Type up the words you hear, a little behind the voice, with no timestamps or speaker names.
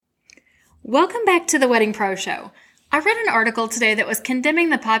Welcome back to the Wedding Pro Show. I read an article today that was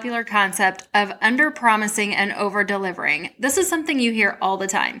condemning the popular concept of under-promising and over-delivering. This is something you hear all the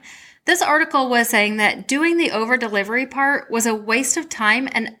time. This article was saying that doing the over-delivery part was a waste of time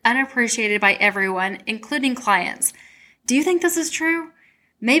and unappreciated by everyone, including clients. Do you think this is true?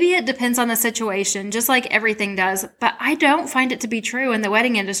 Maybe it depends on the situation, just like everything does, but I don't find it to be true in the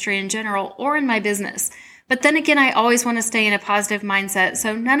wedding industry in general or in my business. But then again, I always want to stay in a positive mindset,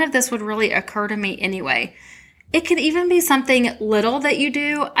 so none of this would really occur to me anyway. It could even be something little that you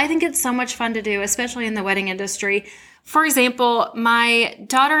do. I think it's so much fun to do, especially in the wedding industry. For example, my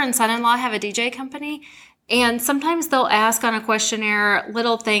daughter and son-in-law have a DJ company, and sometimes they'll ask on a questionnaire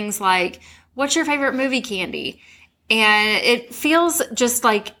little things like, what's your favorite movie candy? And it feels just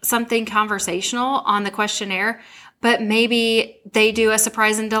like something conversational on the questionnaire, but maybe they do a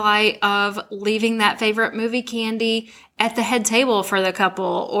surprise and delight of leaving that favorite movie candy at the head table for the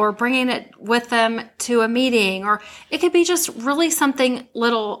couple or bringing it with them to a meeting, or it could be just really something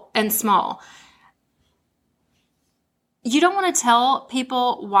little and small. You don't want to tell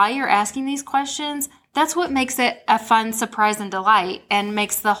people why you're asking these questions. That's what makes it a fun surprise and delight and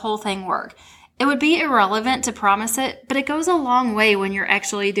makes the whole thing work. It would be irrelevant to promise it, but it goes a long way when you're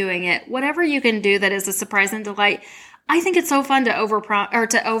actually doing it. Whatever you can do that is a surprise and delight, I think it's so fun to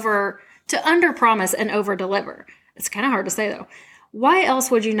under-promise and over-deliver. It's kind of hard to say though. Why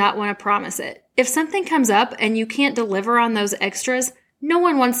else would you not want to promise it? If something comes up and you can't deliver on those extras, no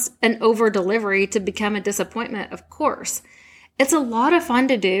one wants an over-delivery to become a disappointment, of course. It's a lot of fun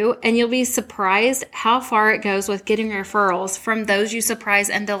to do, and you'll be surprised how far it goes with getting referrals from those you surprise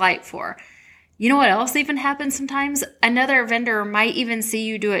and delight for. You know what else even happens sometimes? Another vendor might even see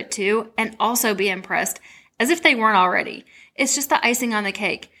you do it too and also be impressed, as if they weren't already. It's just the icing on the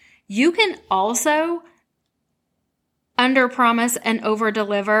cake. You can also under-promise and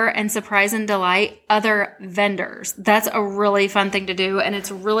over-deliver and surprise and delight other vendors. That's a really fun thing to do, and it's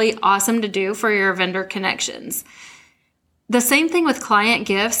really awesome to do for your vendor connections. The same thing with client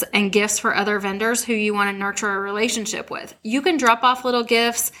gifts and gifts for other vendors who you want to nurture a relationship with. You can drop off little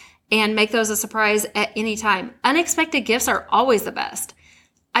gifts and make those a surprise at any time. Unexpected gifts are always the best.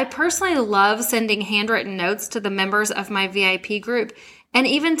 I personally love sending handwritten notes to the members of my VIP group and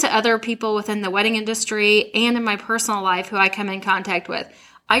even to other people within the wedding industry and in my personal life who I come in contact with.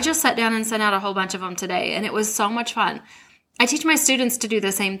 I just sat down and sent out a whole bunch of them today, and it was so much fun. I teach my students to do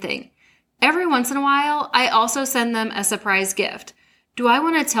the same thing. Every once in a while, I also send them a surprise gift. Do I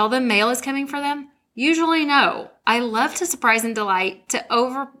want to tell them mail is coming for them? Usually no. I love to surprise and delight,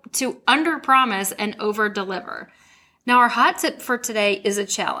 to under-promise and over-deliver. Now, our hot tip for today is a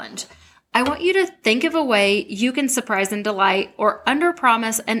challenge. I want you to think of a way you can surprise and delight or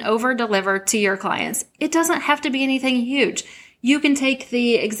under-promise and over-deliver to your clients. It doesn't have to be anything huge. You can take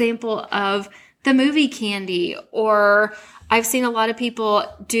the example of the movie candy, or I've seen a lot of people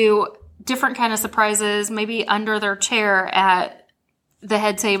do different kind of surprises, maybe under their chair at the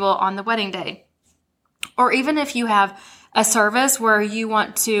head table on the wedding day. Or even if you have a service where you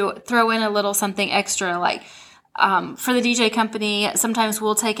want to throw in a little something extra, like for the DJ company, sometimes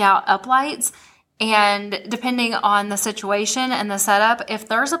we'll take out uplights, and depending on the situation and the setup, if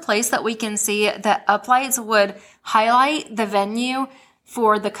there's a place that we can see that uplights would highlight the venue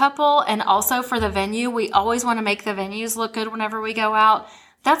for the couple and also for the venue, we always want to make the venues look good whenever we go out.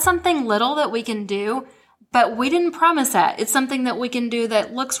 That's something little that we can do, but we didn't promise that. It's something that we can do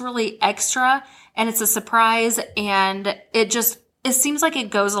that looks really extra, and it's a surprise, and it seems like it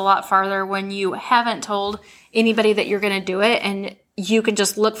goes a lot farther when you haven't told anybody that you're going to do it, and you can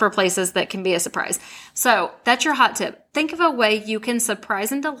just look for places that can be a surprise. So that's your hot tip. Think of a way you can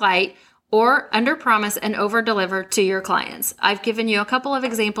surprise and delight or under-promise and over-deliver to your clients. I've given you a couple of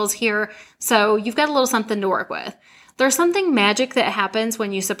examples here, so you've got a little something to work with. There's something magic that happens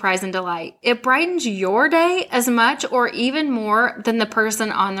when you surprise and delight. It brightens your day as much or even more than the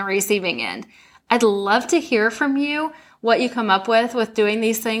person on the receiving end. I'd love to hear from you what you come up with doing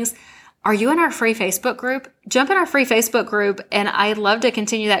these things. Are you in our free Facebook group? Jump in our free Facebook group, and I'd love to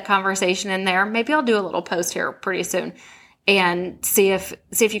continue that conversation in there. Maybe I'll do a little post here pretty soon and see if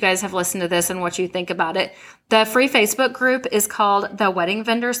you guys have listened to this and what you think about it. The free Facebook group is called the Wedding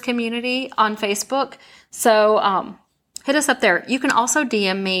Vendors Community on Facebook. So hit us up there. You can also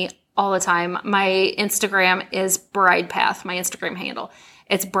DM me all the time. My Instagram is BridePath, my Instagram handle.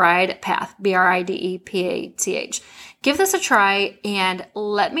 It's BridePath, BridePath. Give this a try and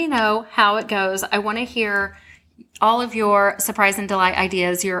let me know how it goes. I want to hear all of your surprise and delight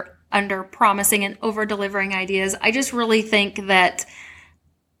ideas, your under-promising and over-delivering ideas. I just really think that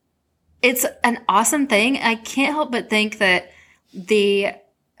it's an awesome thing. I can't help but think that the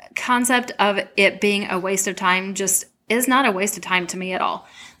concept of it being a waste of time just is not a waste of time to me at all.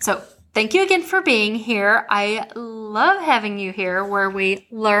 So thank you again for being here. I love having you here where we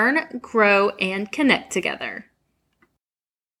learn, grow, and connect together.